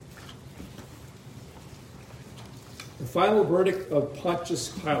The final verdict of Pontius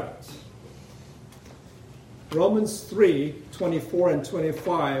Pilate. Romans 3:24 and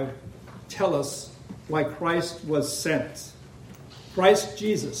 25 tell us why Christ was sent. Christ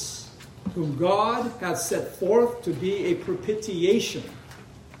Jesus, whom God hath set forth to be a propitiation,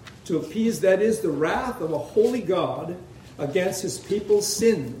 to appease, that is, the wrath of a holy God against his people's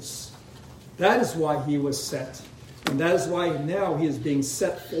sins. That is why he was sent, and that is why now he is being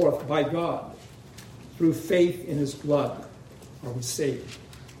set forth by God. Through faith in his blood are we saved.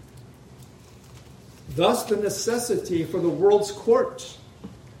 Thus the necessity for the world's court.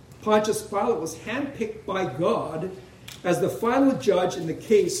 Pontius Pilate was handpicked by God as the final judge in the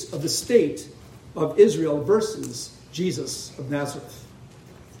case of the state of Israel versus Jesus of Nazareth.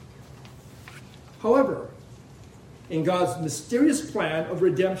 However, in God's mysterious plan of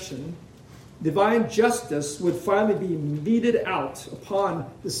redemption, divine justice would finally be meted out upon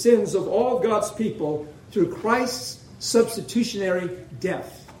the sins of all God's people through Christ's substitutionary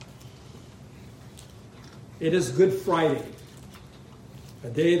death. It is Good Friday, a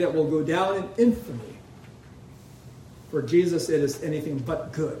day that will go down in infamy. For Jesus, it is anything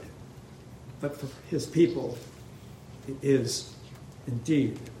but good. But for his people, it is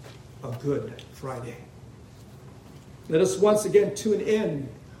indeed a Good Friday. Let us once again tune in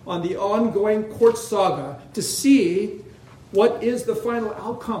on the ongoing court saga to see what is the final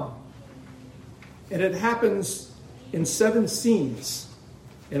outcome. And it happens in 7 scenes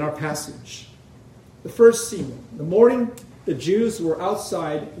in our passage. The first scene, the morning the Jews were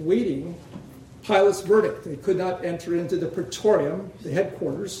outside waiting Pilate's verdict. They could not enter into the praetorium, the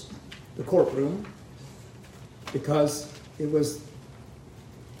headquarters, the courtroom, because it was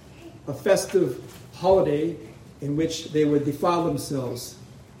a festive holiday in which they would defile themselves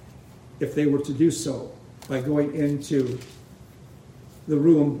if they were to do so by going into the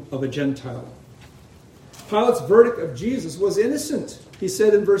room of a Gentile. Pilate's verdict of Jesus was innocent. He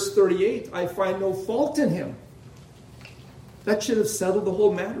said in verse 38, I find no fault in him. That should have settled the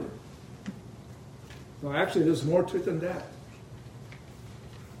whole matter. No, actually, there's more to it than that.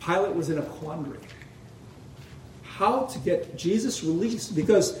 Pilate was in a quandary. How to get Jesus released?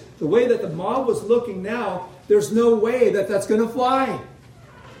 Because the way that the mob was looking now, there's no way that that's going to fly.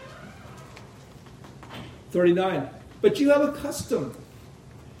 39. But you have a custom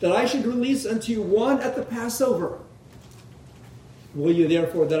that I should release unto you one at the Passover. Will you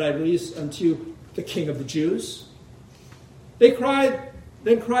therefore that I release unto you the King of the Jews? Then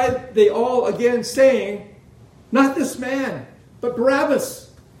cried they all again, saying, not this man, but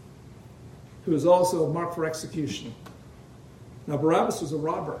Barabbas, who is also marked for execution. Now Barabbas was a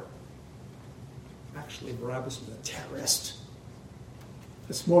robber. Actually, Barabbas was a terrorist.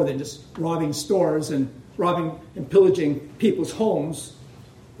 It's more than just robbing stores and robbing and pillaging people's homes.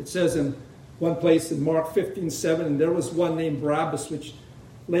 It says in one place in Mark 15:7, and there was one named Barabbas, which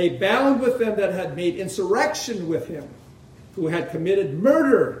lay bound with them that had made insurrection with him, who had committed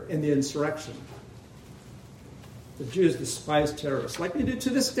murder in the insurrection. The Jews despised terrorists, like they do to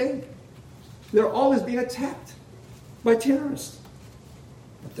this day. They're always being attacked by terrorists.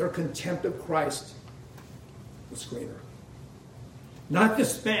 But their contempt of Christ was greater. Not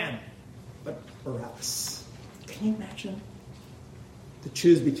this man, but Barabbas. Can you imagine? To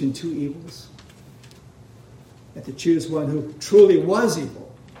choose between two evils? And to choose one who truly was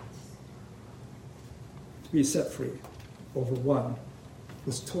evil. To be set free over one who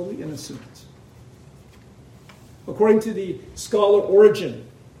was totally innocent. According to the scholar Origen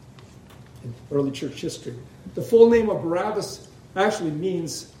in early church history, the full name of Barabbas actually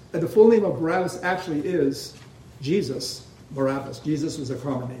is Jesus Barabbas. Jesus was a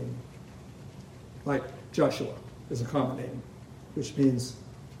common name. Like Joshua is a common name, which means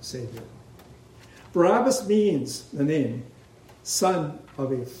Savior. Barabbas means, the name, son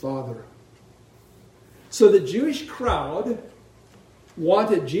of a father. So the Jewish crowd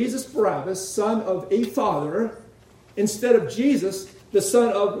wanted Jesus Barabbas, son of a father, instead of Jesus, the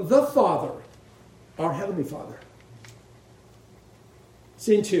son of the Father, our Heavenly Father.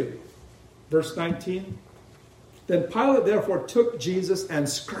 Scene 2, verse 19. Then Pilate therefore took Jesus and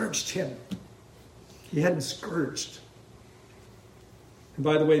scourged him. He had him scourged. And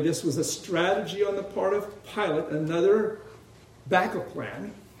by the way, this was a strategy on the part of Pilate, another backup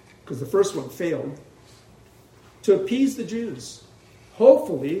plan, because the first one failed, to appease the Jews,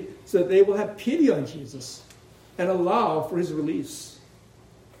 hopefully so that they will have pity on Jesus and allow for his release.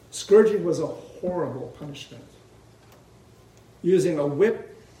 Scourging was a horrible punishment. Using a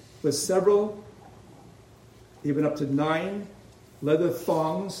whip with several, even up to 9 leather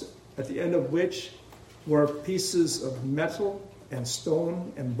thongs, at the end of which were pieces of metal and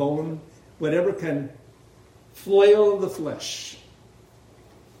stone and bone, whatever can flail of the flesh.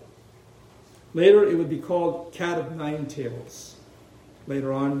 Later, it would be called cat of nine tails,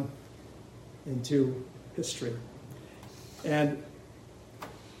 later on into history. And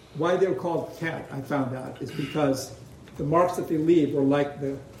why they were called cat, I found out, is because the marks that they leave were like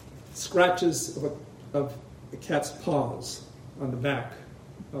the scratches of a cat's paws on the back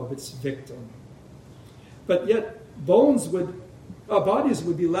of its victim. But yet, bodies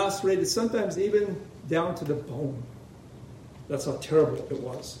would be lacerated, sometimes even down to the bone. That's how terrible it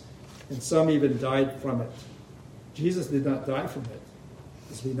was. And some even died from it. Jesus did not die from it,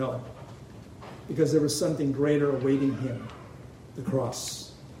 as we know, because there was something greater awaiting him, the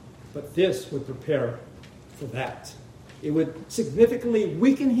cross. But this would prepare for that. It would significantly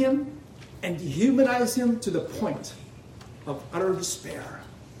weaken him and dehumanize him to the point of utter despair.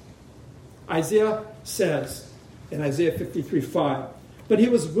 Isaiah says in Isaiah 53:5, "But he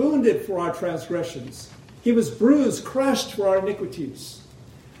was wounded for our transgressions. He was bruised, crushed for our iniquities.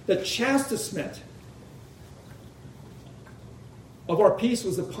 The chastisement of our peace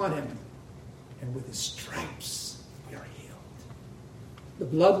was upon him, and with his stripes we are healed." The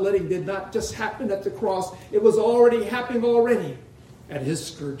bloodletting did not just happen at the cross. It was already happening already at his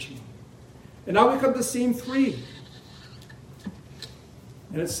scourging. And now we come to scene 3.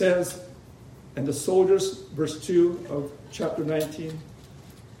 And it says, and the soldiers, verse 2 of chapter 19,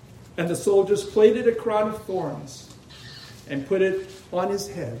 "And the soldiers plaited a crown of thorns and put it on his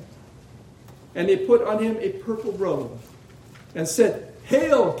head. And they put on him a purple robe and said,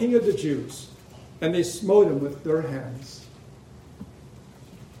 'Hail, King of the Jews!' And they smote him with their hands."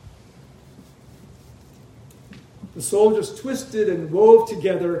 The soldiers twisted and wove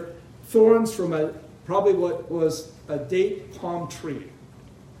together thorns from probably what was a date palm tree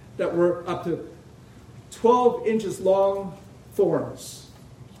that were up to 12 inches long thorns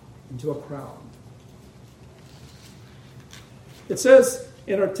into a crown. It says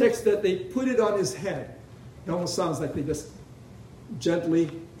in our text that they put it on his head. It almost sounds like they just gently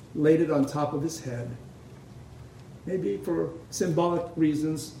laid it on top of his head. Maybe for symbolic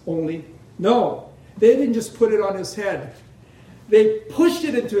reasons only. No, they didn't just put it on his head. They pushed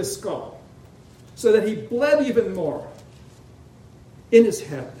it into his skull so that he bled even more in his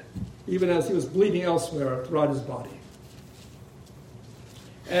head, even as he was bleeding elsewhere throughout his body.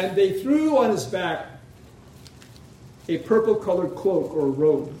 And they threw on his back a purple-colored cloak or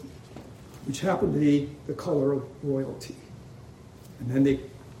robe, which happened to be the color of royalty. And then they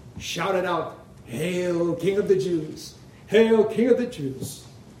shouted out, "Hail, King of the Jews! Hail, King of the Jews!"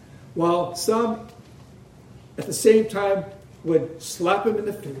 While some, at the same time, would slap him in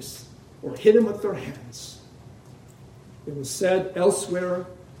the face or hit him with their hands. It was said elsewhere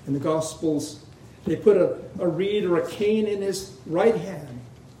in the Gospels, they put a reed or a cane in his right hand,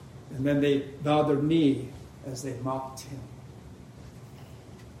 and then they bowed their knee as they mocked him.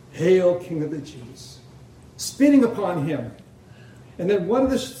 "Hail, King of the Jews!" Spitting upon him. And then one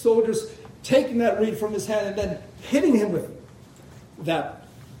of the soldiers taking that reed from his hand and then hitting him with that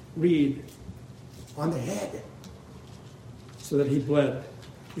reed on the head so that he bled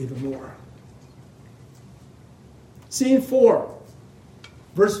even more. Scene 4,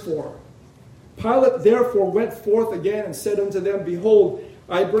 verse 4. "Pilate therefore went forth again and said unto them, Behold,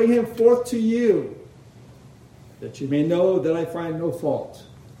 I bring him forth to you, that you may know that I find no fault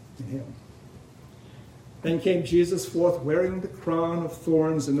in him. Then came Jesus forth wearing the crown of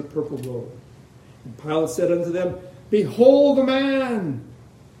thorns and the purple robe. And Pilate said unto them, Behold the man!"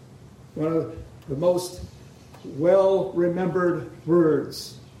 One of the most well-remembered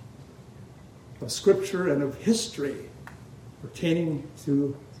words of Scripture and of history pertaining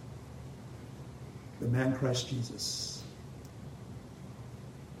to the man Christ Jesus.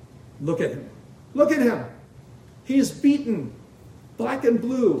 Look at him. Look at him. He is beaten, black and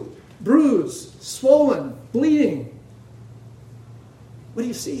blue, bruised, swollen, bleeding. What do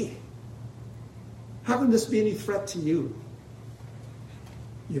you see? How can this be any threat to you?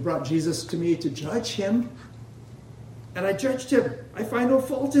 You brought Jesus to me to judge him, and I judged him. I find no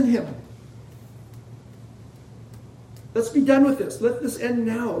fault in him. Let's be done with this. Let this end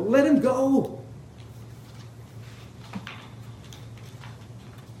now. Let him go.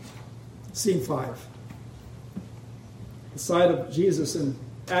 Scene 5. The sight of Jesus in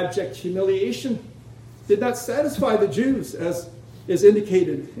abject humiliation did not satisfy the Jews, as is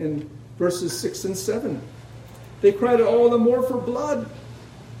indicated in verses 6 and 7. They cried all the more for blood.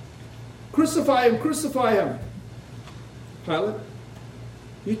 Crucify him, crucify him. Pilate,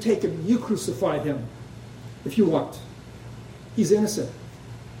 you take him, you crucify him if you want. He's innocent.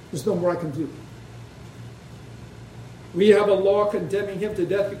 There's no more I can do. We have a law condemning him to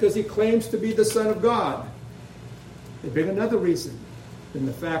death because he claims to be the Son of God. They bring another reason than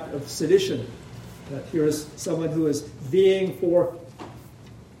the fact of sedition, that here is someone who is vying for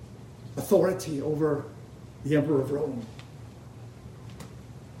authority over the emperor of Rome.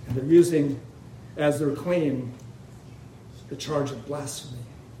 And they're using as their claim the charge of blasphemy.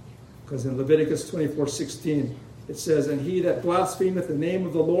 Because in Leviticus 24:16 it says, "And he that blasphemeth the name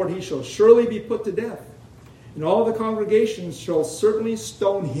of the Lord, he shall surely be put to death. And all the congregations shall certainly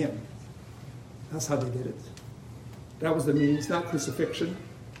stone him." That's how they did it. That was the means, not crucifixion.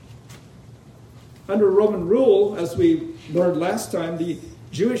 Under Roman rule, as we learned last time, the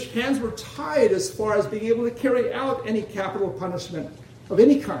Jewish hands were tied as far as being able to carry out any capital punishment of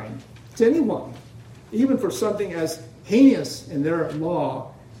any kind to anyone, even for something as heinous in their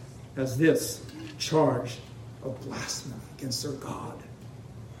law as this charge of blasphemy against their God.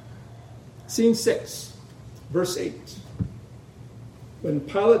 Scene 6, verse 8. When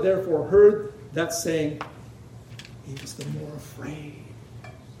Pilate therefore heard that saying, he was the more afraid.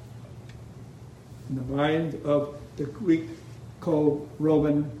 In the mind of the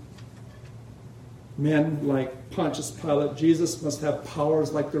Greco-Roman men like Pontius Pilate, Jesus must have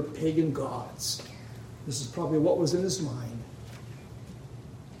powers like their pagan gods. This is probably what was in his mind.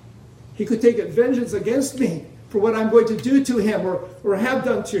 He could take vengeance against me for what I'm going to do to him or have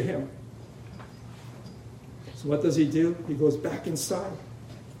done to him. So what does he do? He goes back inside.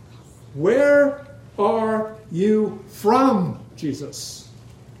 "Where are you from, Jesus?"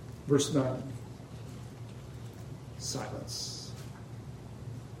 Verse 9. Silence.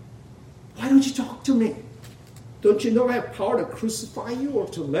 "Why don't you talk to me? Don't you know I have power to crucify you or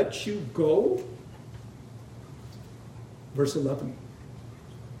to let you go?" Verse 11.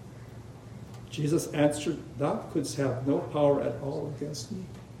 Jesus answered, "Thou couldst have no power at all against me,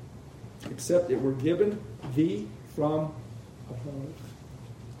 except it were given thee from above."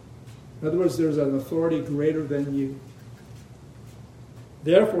 In other words, there's an authority greater than you.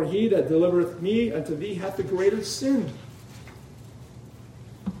 "Therefore he that delivereth me unto thee hath the greater sin."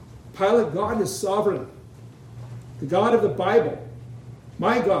 Pilate, God is sovereign. The God of the Bible.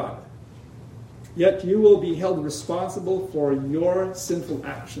 My God. Yet you will be held responsible for your sinful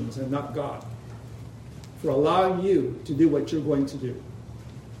actions and not God, for allowing you to do what you're going to do.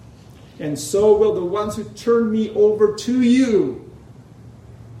 "And so will the ones who turn me over to you,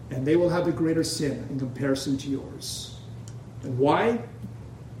 and they will have the greater sin in comparison to yours." And why?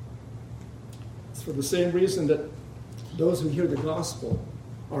 It's for the same reason that those who hear the gospel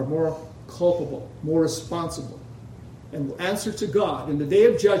are more culpable, more responsible, and will answer to God in the day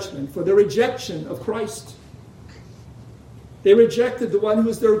of judgment for their rejection of Christ. They rejected the one who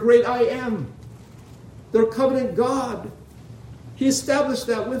is their great I am, their covenant God. He established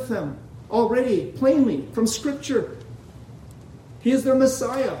that with them already, plainly, from Scripture. He is their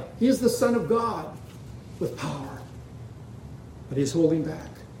Messiah. He is the Son of God with power. But he's holding back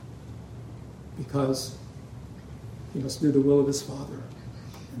because he must do the will of his Father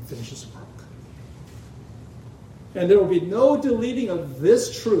and finish his work. And there will be no deleting of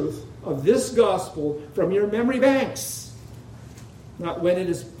this truth, of this gospel, from your memory banks. Not when it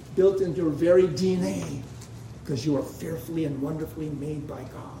is built into your very DNA, because you are fearfully and wonderfully made by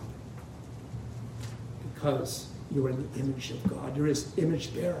God. Because you are in the image of God. You're his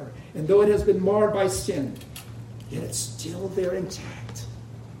image bearer. And though it has been marred by sin, yet it's still there intact.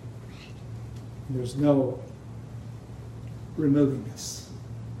 And there's no removing this.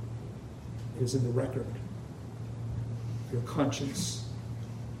 It is in the record. Your conscience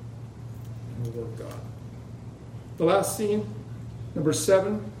and the Word of God. The last scene, number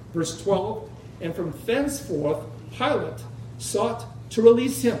 7, verse 12. "And from thenceforth Pilate sought to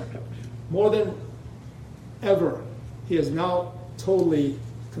release him." More than ever, he is now totally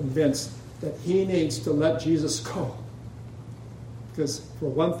convinced that he needs to let Jesus go. Because, for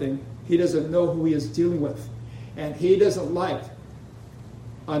one thing, he doesn't know who he is dealing with. And he doesn't like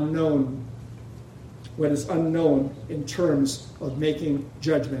what is unknown in terms of making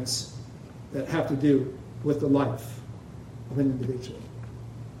judgments that have to do with the life of an individual.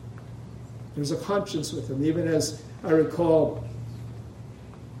 There's a conscience with him, even as I recall,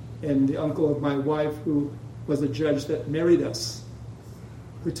 and the uncle of my wife, who was a judge that married us,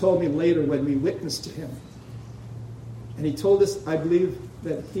 who told me later when we witnessed to him. And he told us, I believe,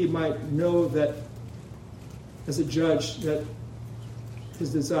 that he might know that as a judge that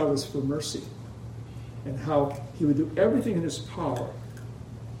his desire was for mercy, and how he would do everything in his power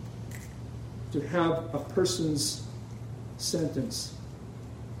to have a person's sentence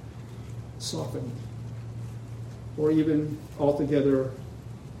softened or even altogether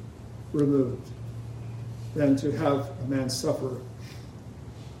removed than to have a man suffer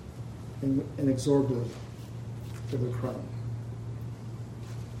inexorably for the crown.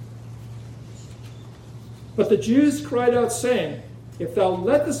 But the Jews cried out, saying, If thou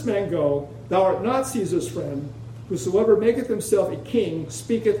let this man go, thou art not Caesar's friend. Whosoever maketh himself a king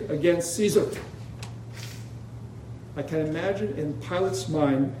speaketh against Caesar. I can imagine in Pilate's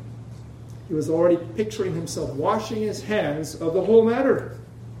mind, he was already picturing himself washing his hands of the whole matter.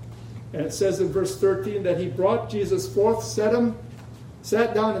 And it says in verse 13 that he brought Jesus forth,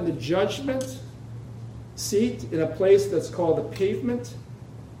 sat down in the judgment seat in a place that's called the pavement,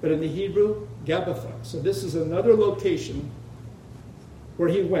 but in the Hebrew, Gabbatha. So this is another location where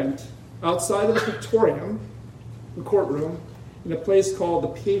he went, outside of the Praetorium, the courtroom, in a place called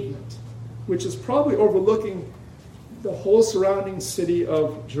the pavement, which is probably overlooking the whole surrounding city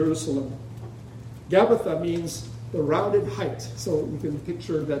of Jerusalem. Gabbatha means the rounded height. So you can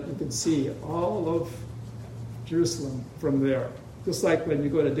picture that you can see all of Jerusalem from there. Just like when you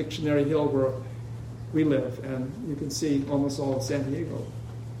go to Dictionary Hill where we live, and you can see almost all of San Diego,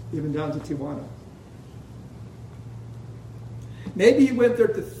 even down to Tijuana. Maybe he went there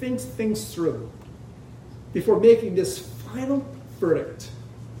to think things through before making this final verdict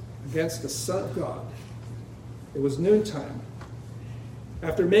against the Son of God. It was noontime.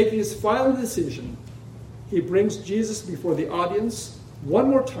 After making his final decision, he brings Jesus before the audience one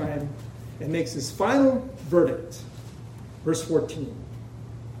more time and makes his final verdict. Verse 14,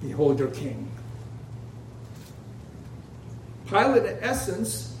 Behold your king. Pilate, in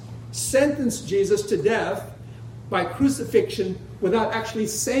essence, sentenced Jesus to death by crucifixion without actually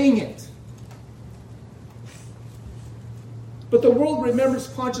saying it. But the world remembers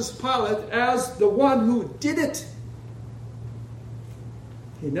Pontius Pilate as the one who did it.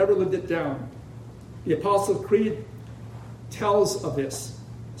 He never lived it down. The Apostles' Creed tells of this.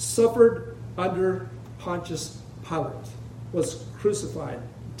 Suffered under Pontius Pilate, was crucified,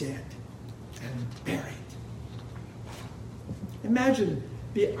 dead, and buried. Imagine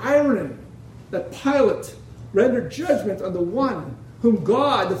the irony that Pilate rendered judgment on the one whom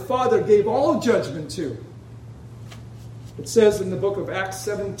God the Father gave all judgment to. It says in the book of Acts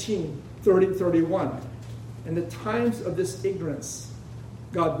 17, 30, 31, In the times of this ignorance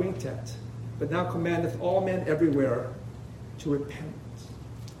God winked at, but now commandeth all men everywhere to repent,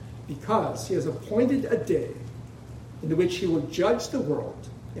 because he has appointed a day in which he will judge the world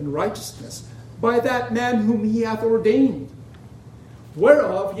in righteousness by that man whom he hath ordained,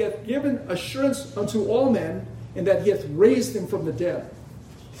 whereof he hath given assurance unto all men, and that he hath raised him from the dead.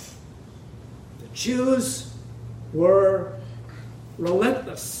 The Jews were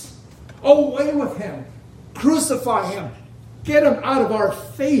relentless. Away with him. Crucify him. Get him out of our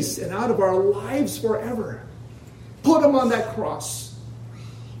face and out of our lives forever. Put him on that cross.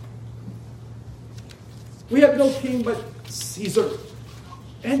 We have no king but Caesar.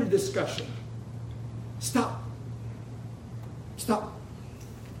 End of discussion. Stop. Stop.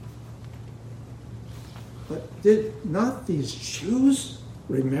 But did not these Jews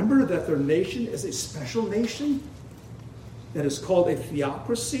remember that their nation is a special nation that is called a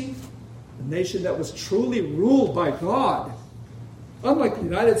theocracy, a nation that was truly ruled by God? Unlike the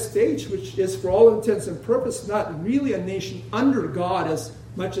United States, which is for all intents and purposes not really a nation under God as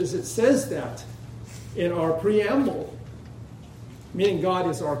much as it says that in our preamble, meaning God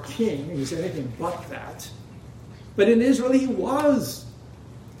is our king, and he's anything but that. But in Israel he was.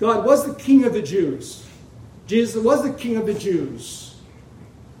 God was the king of the Jews. Jesus was the king of the Jews.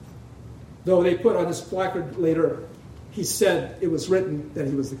 Though they put on his placard later, he said it was written that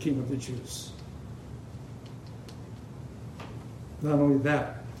he was the king of the Jews. Not only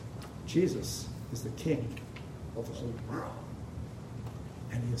that, Jesus is the king of the whole world.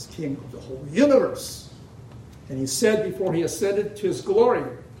 And he is king of the whole universe. And he said before he ascended to his glory,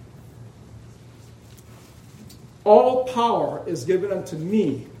 all power is given unto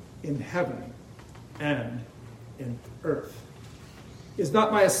me in heaven and in earth. Is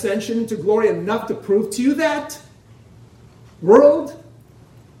not my ascension into glory enough to prove to you that? World,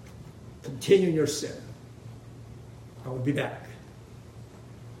 continue in your sin. I will be back.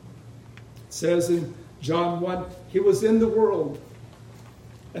 It says in John 1, he was in the world,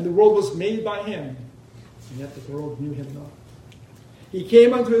 and the world was made by him, and yet the world knew him not. He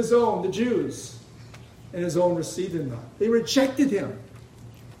came unto his own, the Jews, and his own received him not. They rejected him.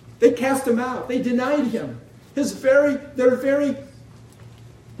 They cast him out. They denied him. Their very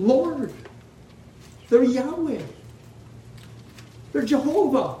Lord. Their Yahweh. Their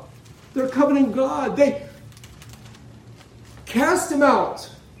Jehovah. Their covenant God. They cast him out.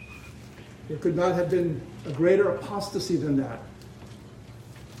 There could not have been a greater apostasy than that.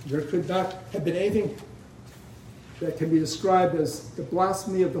 There could not have been anything that can be described as the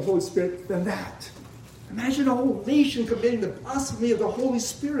blasphemy of the Holy Spirit than that. Imagine a whole nation committing the blasphemy of the Holy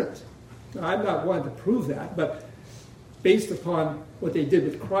Spirit. Now, I'm not one to prove that, but based upon what they did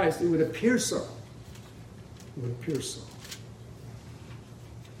with Christ, it would appear so. It would appear so.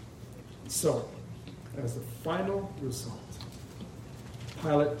 So, as the final result,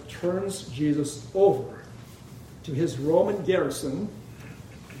 Pilate turns Jesus over to his Roman garrison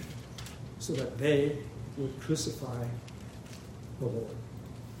so that they would crucify the Lord.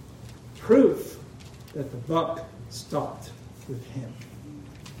 Proof that the buck stopped with him.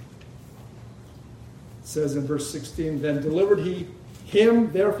 It says in verse 16, then delivered he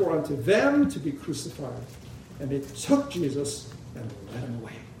him therefore unto them to be crucified. And they took Jesus and led him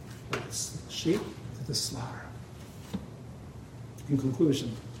away, like sheep to the slaughter. In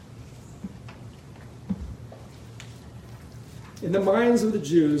conclusion, in the minds of the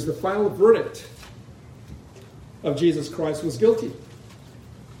Jews, the final verdict of Jesus Christ was guilty.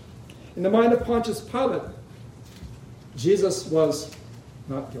 In the mind of Pontius Pilate, Jesus was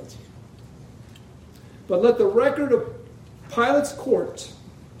not guilty. But let the record of Pilate's court,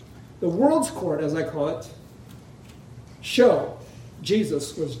 the world's court as I call it, show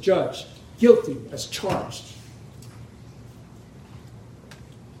Jesus was judged guilty as charged.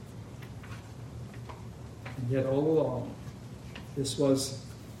 And yet all along, this was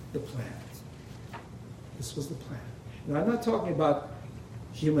the plan. This was the plan. And I'm not talking about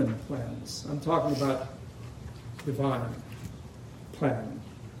human plans. I'm talking about divine plan.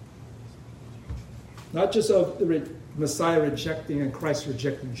 Not just of the Messiah rejecting and Christ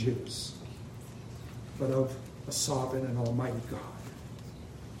rejecting Jews, but of a sovereign and almighty God.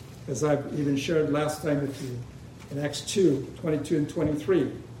 As I've even shared last time with you in Acts 2, 22 and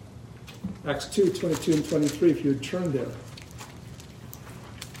 23. Acts 2, 22 and 23, if you would turn there.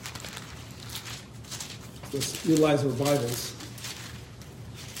 Let's utilize our Bibles.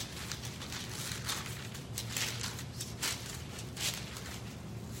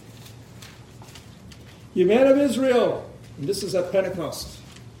 You men of Israel, and this is at Pentecost,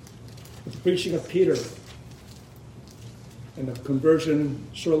 with the preaching of Peter, and the conversion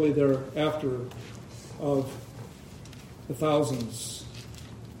shortly thereafter of the thousands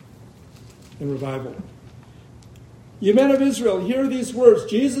in revival. You men of Israel, hear these words.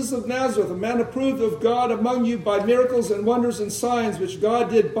 Jesus of Nazareth, a man approved of God among you by miracles and wonders and signs which God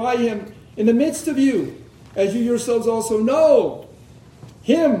did by him in the midst of you, as you yourselves also know.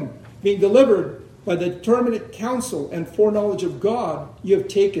 Him being delivered by the determinate counsel and foreknowledge of God, you have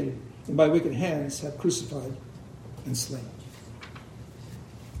taken, and by wicked hands have crucified and slain.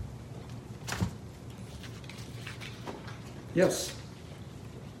 Yes,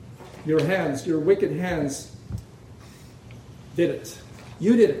 your hands, your wicked hands did it.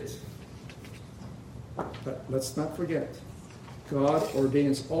 You did it. But let's not forget, God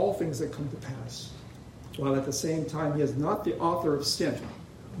ordains all things that come to pass, while at the same time he is not the author of sin.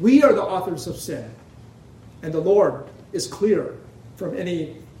 We are the authors of sin. And the Lord is clear from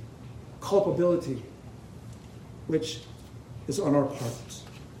any culpability which is on our part.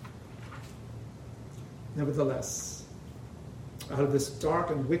 Nevertheless, out of this dark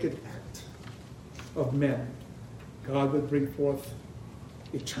and wicked act of men, God would bring forth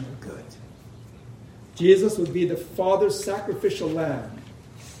eternal good. Jesus would be the Father's sacrificial lamb.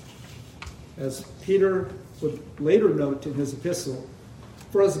 As Peter would later note in his epistle,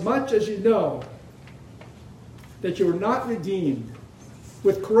 for as much as you know that you were not redeemed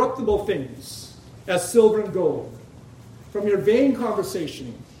with corruptible things, as silver and gold, from your vain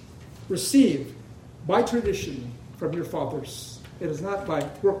conversation, received by tradition from your fathers. It is not by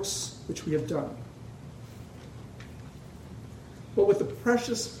works which we have done, but with the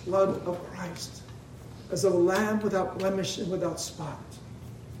precious blood of Christ, as a lamb without blemish and without spot,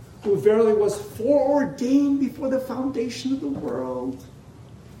 who verily was foreordained before the foundation of the world,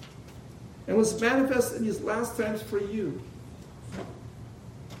 and was manifest in these last times for you,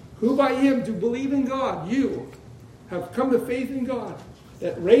 who by him do believe in God. You have come to faith in God,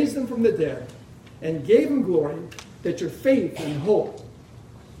 that raised him from the dead, and gave him glory, that your faith and hope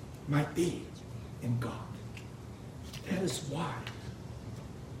might be in God. That is why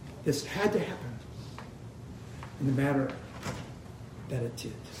this had to happen in the manner that it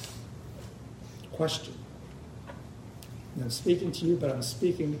did. Question. And I'm speaking to you, but I'm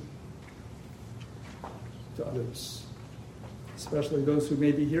speaking to others, especially those who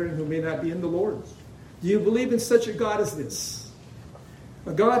may be hearing, who may not be in the Lord. Do you believe in such a God as this?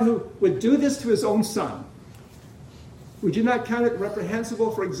 A God who would do this to his own son? Would you not count it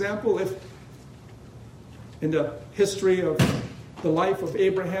reprehensible, for example, if in the history of the life of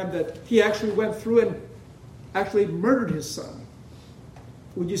Abraham that he actually went through and actually murdered his son?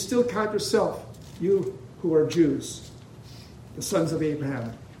 Would you still count yourself you who are Jews, the sons of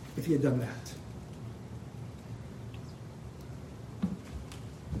Abraham, if he had done that.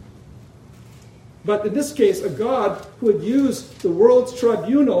 But in this case, a God who would use the world's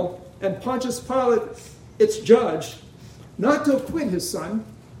tribunal and Pontius Pilate, its judge, not to acquit his son,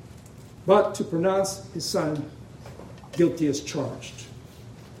 but to pronounce his son guilty as charged.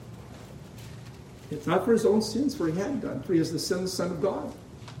 It's not for his own sins, for he hadn't done, for he is the sinless Son of God,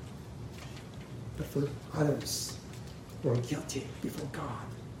 but for others who are guilty before God.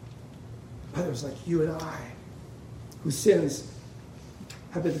 Others like you and I, whose sins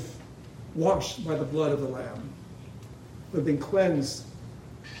have been washed by the blood of the Lamb, who have been cleansed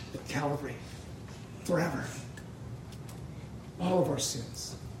at Calvary forever. All of our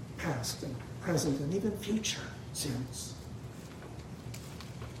sins, past and present and even future sins.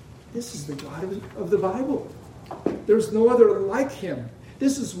 This is the God of the Bible. There's no other like him.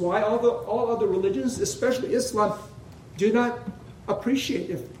 This is why all other religions, especially Islam, do not appreciate,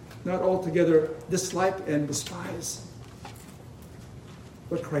 if not altogether dislike and despise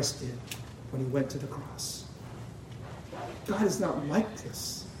what Christ did when he went to the cross. God is not like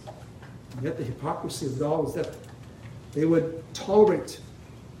this. And yet the hypocrisy of it all is that they would tolerate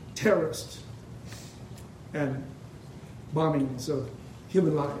terrorists and bombings of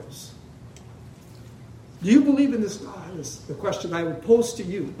human lives. Do you believe in this God? Is the question I would pose to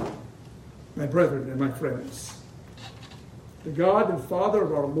you, my brethren and my friends. The God and Father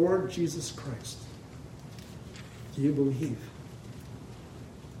of our Lord Jesus Christ. Do you believe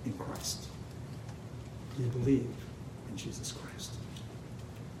in Christ? Do you believe in Jesus Christ?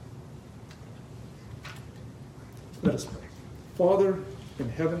 Let us pray. Father in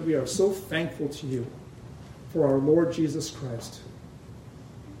heaven, we are so thankful to you for our Lord Jesus Christ.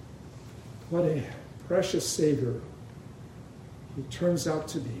 What a precious Savior he turns out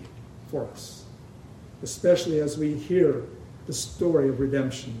to be for us, especially as we hear the story of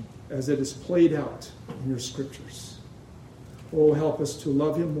redemption as it is played out in your scriptures. Oh, help us to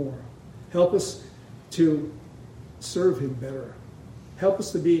love him more. Help us to serve him better. Help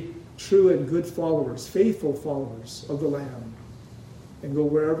us to be true and good followers, faithful followers of the Lamb, and go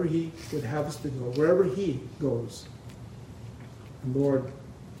wherever he would have us to go, wherever he goes. And Lord,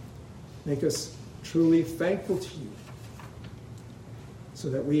 make us truly thankful to you, so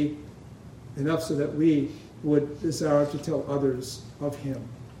that we would desire to tell others of him,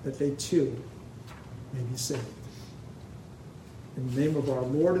 that they too may be saved. In the name of our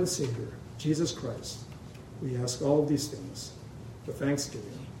Lord and Savior, Jesus Christ, we ask all of these things with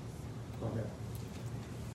thanksgiving. Amen.